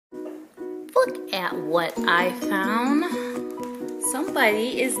Look at what I found.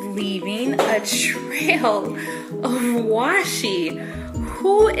 Somebody is leaving a trail of washi.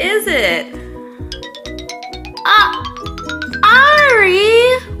 Who is it?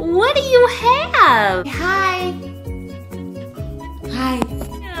 Ari, what do you have? Hi. Hi.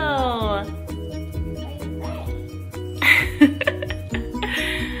 Oh.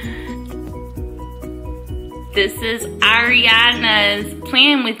 This is Ariana's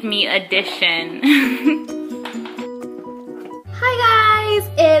Plan With Me edition. Hi guys,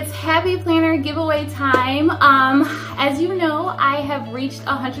 it's Happy Planner giveaway time. As you know, I have reached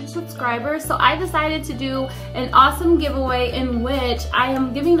 100 subscribers, so I decided to do an awesome giveaway in which I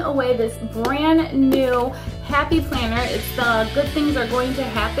am giving away this brand new Happy Planner. It's the Good Things Are Going to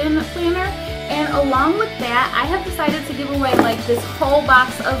Happen planner, and along with that, I have decided to give away like this whole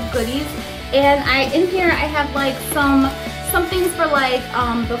box of goodies. And in here I have like some things for like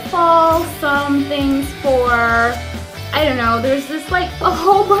the fall, some things for, I don't know, there's just like a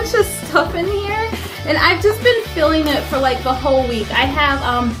whole bunch of stuff in here, and I've just been filling it for like the whole week. I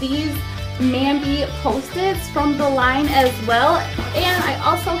have these Mambi Post-its from the line as well, and I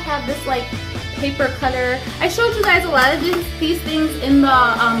also have this like paper cutter. I showed you guys a lot of these things in the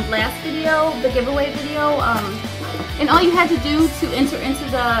last video, the giveaway video, and all you had to do to enter into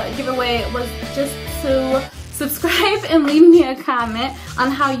the giveaway was just to subscribe and leave me a comment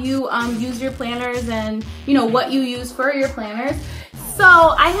on how you use your planners and, you know, what you use for your planners. So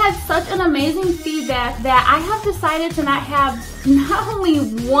I had such an amazing feedback that I have decided to not have not only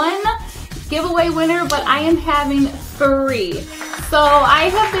one giveaway winner, but I am having 3. So I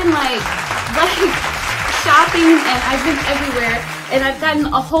have been like shopping, and I've been everywhere, and I've gotten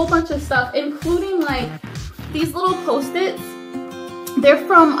a whole bunch of stuff, including like these little Post-its. They're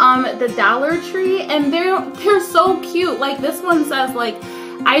from the Dollar Tree, and they're so cute. Like this one says like,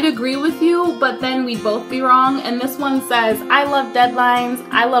 I'd agree with you, but then we'd both be wrong. And this one says, I love deadlines.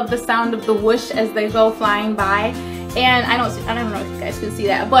 I love the sound of the whoosh as they go flying by. And I don't know if you guys can see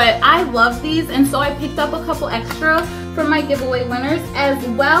that, but I love these, and so I picked up a couple extra for my giveaway winners, as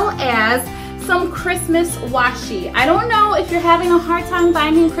well as some Christmas washi. I don't know if you're having a hard time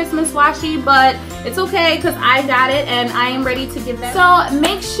finding Christmas washi, but it's okay because I got it and I am ready to give that. So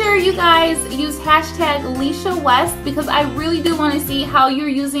make sure you guys use hashtag Leisha West, because I really do want to see how you're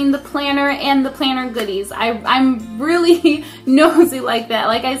using the planner and the planner goodies. I'm really nosy like that.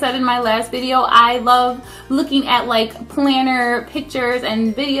 Like I said in my last video, I love looking at like planner pictures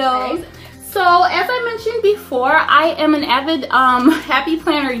and videos. So as I mentioned before, I am an avid Happy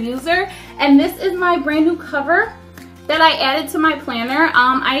Planner user, and this is my brand new cover that I added to my planner.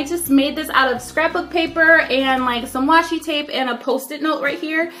 I just made this out of scrapbook paper and like some washi tape and a Post-it note right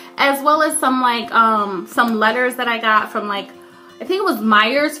here, as well as some like some letters that I got from like, I think it was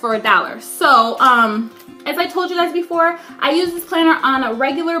Myers for $1. So as I told you guys before, I use this planner on a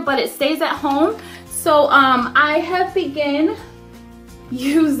regular, but it stays at home. So I have begun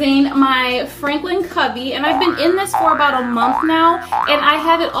using my Franklin Covey, and I've been in this for about a month now, and I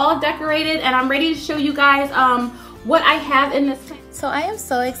have it all decorated, and I'm ready to show you guys what I have in this. So I am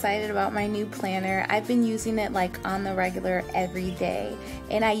so excited about my new planner. I've been using it like on the regular every day,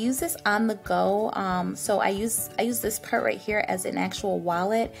 and I use this on the go. So I use this part right here as an actual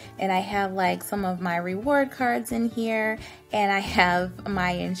wallet, and I have like some of my reward cards in here, and I have my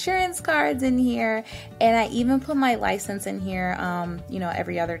insurance cards in here, and I even put my license in here, you know,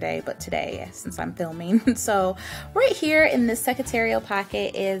 every other day, but today since I'm filming. So right here in this secretarial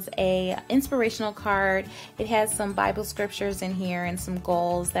pocket is a inspirational card. It has some Bible scriptures in here and some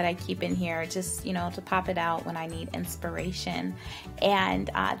goals that I keep in here, just, you know, to pop it out when I need inspiration. And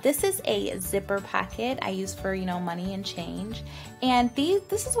this is a zipper pocket I use for, you know, money and change. And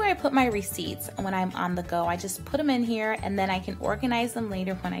this is where I put my receipts when I'm on the go. I just put them in here, and then I can organize them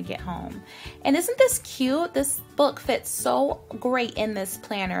later when I get home. And isn't this cute? This book fits so great in this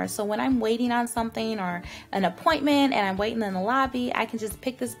planner. So when I'm waiting on something or an appointment and I'm waiting in the lobby, I can just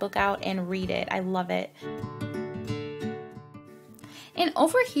pick this book out and read it. I love it. And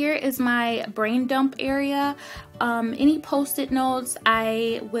over here is my brain dump area. Any Post-it notes,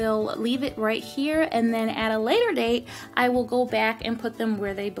 I will leave it right here, and then at a later date, I will go back and put them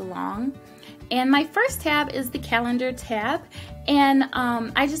where they belong. And my first tab is the calendar tab, and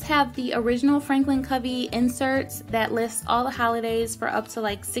I just have the original Franklin Covey inserts that list all the holidays for up to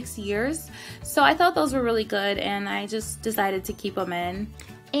like 6 years. So I thought those were really good, and I just decided to keep them in.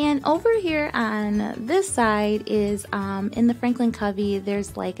 And over here on this side is in the Franklin Covey,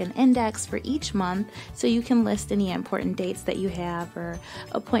 there's like an index for each month, so you can list any important dates that you have or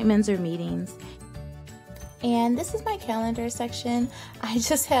appointments or meetings. And this is my calendar section. I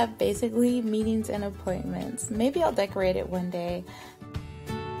just have basically meetings and appointments. Maybe I'll decorate it one day.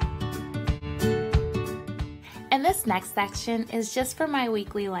 And this next section is just for my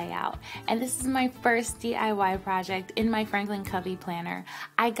weekly layout. And this is my first DIY project in my Franklin Covey planner.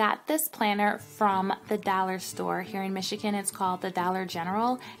 I got this planner from the dollar store here in Michigan. It's called the Dollar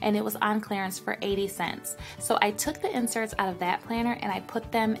General, and it was on clearance for 80 cents. So I took the inserts out of that planner and I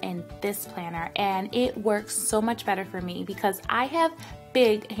put them in this planner, and it works so much better for me because I have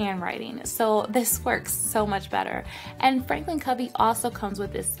big handwriting, so this works so much better. And Franklin Covey also comes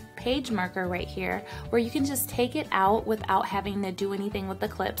with this page marker right here where you can just take it out without having to do anything with the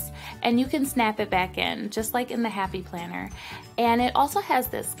clips, and you can snap it back in just like in the Happy Planner. And it also has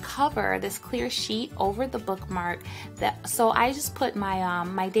this cover, this clear sheet over the bookmark, so I just put my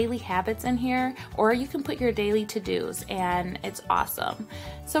my daily habits in here, or you can put your daily to-dos, and it's awesome.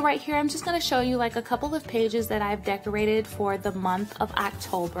 So right here I'm just going to show you like a couple of pages that I've decorated for the month of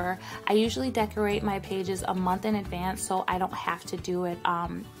October. I usually decorate my pages a month in advance so I don't have to do it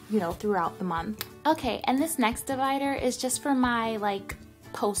you know, throughout the month. Okay, and this next divider is just for my like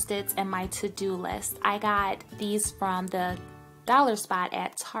post-its and my to-do list. I got these from the dollar spot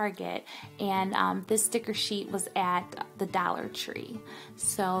at Target, and this sticker sheet was at the Dollar Tree.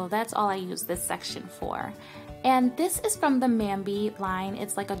 So that's all I use this section for. And this is from the Mambi line.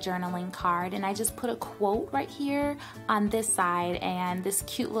 It's like a journaling card, and I just put a quote right here on this side and this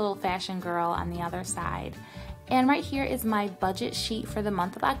cute little fashion girl on the other side. And right here is my budget sheet for the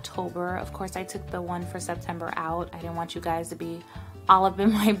month of October. Of course, I took the one for September out. I didn't want you guys to be all up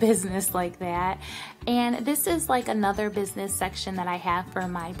in my business like that. And this is like another business section that I have for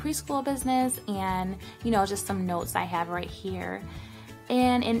my preschool business, and you know, just some notes I have right here.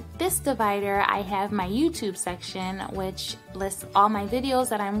 And in this divider, I have my YouTube section, which lists all my videos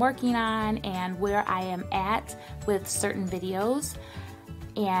that I'm working on and where I am at with certain videos.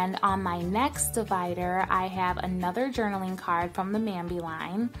 And on my next divider, I have another journaling card from the Mambi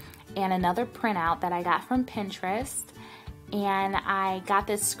line and another printout that I got from Pinterest. And I got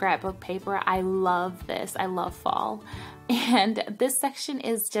this scrapbook paper. I love this. I love fall. And this section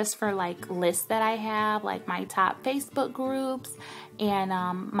is just for like lists that I have, like my top Facebook groups and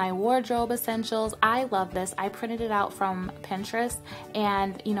my wardrobe essentials. I love this. I printed it out from Pinterest,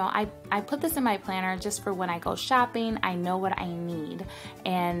 and you know, I put this in my planner just for when I go shopping. I know what I need,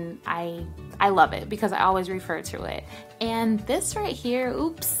 and I love it because I always refer to it. And this right here,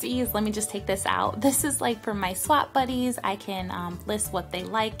 oopsies, let me just take this out. This is like for my swap buddies. I can list what they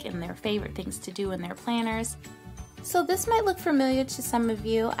like and their favorite things to do in their planners. So this might look familiar to some of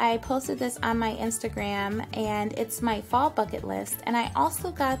you. I posted this on my Instagram, and it's my fall bucket list. And I also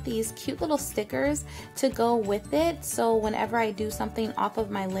got these cute little stickers to go with it, so whenever I do something off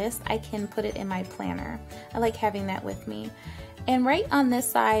of my list, I can put it in my planner. I like having that with me. And right on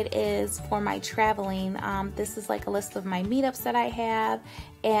this side is for my traveling. This is like a list of my meetups that I have.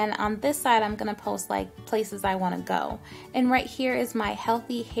 And on this side, I'm gonna post like places I wanna go. And right here is my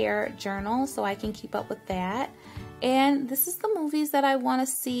healthy hair journal, so I can keep up with that. And this is the movies that I want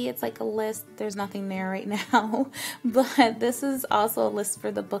to see. It's like a list. There's nothing there right now. But this is also a list for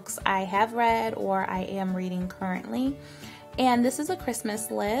the books I have read or I am reading currently. And this is a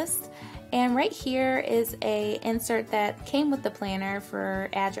Christmas list. And right here is a insert that came with the planner for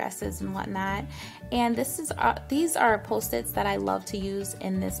addresses and whatnot. And this is these are Post-its that I love to use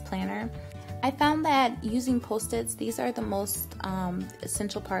in this planner. I found that using Post-its, these are the most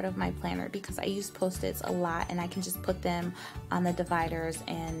essential part of my planner because I use Post-its a lot, and I can just put them on the dividers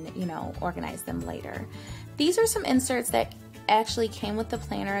and, you know, organize them later. These are some inserts that actually came with the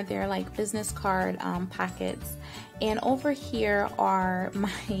planner. They're like business card pockets. And over here are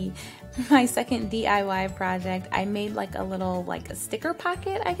my second DIY project. I made like a little like a sticker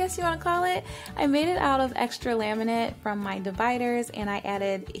pocket, I guess you want to call it. I made it out of extra laminate from my dividers, and I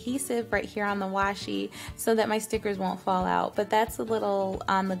added adhesive right here on the washi so that my stickers won't fall out. But that's a little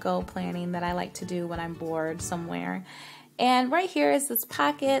on-the-go planning that I like to do when I'm bored somewhere. And right here is this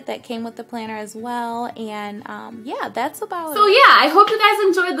pocket that came with the planner as well. And yeah, that's about it. So yeah, I hope you guys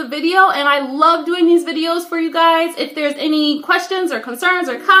enjoyed the video, and I love doing these videos for you guys. If there's any questions or concerns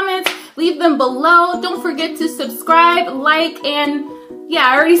or comments, leave them below. Don't forget to subscribe, like, and yeah,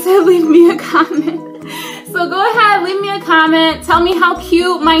 I already said leave me a comment. So go ahead, leave me a comment. Tell me how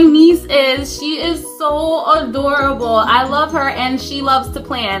cute my niece is. She is so adorable. I love her, and she loves to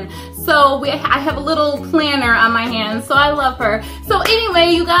plan. So I have a little planner on my hands, so I love her. So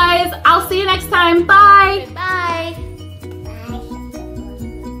anyway, you guys, I'll see you next time. Bye. Bye.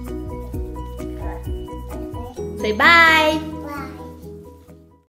 Say bye.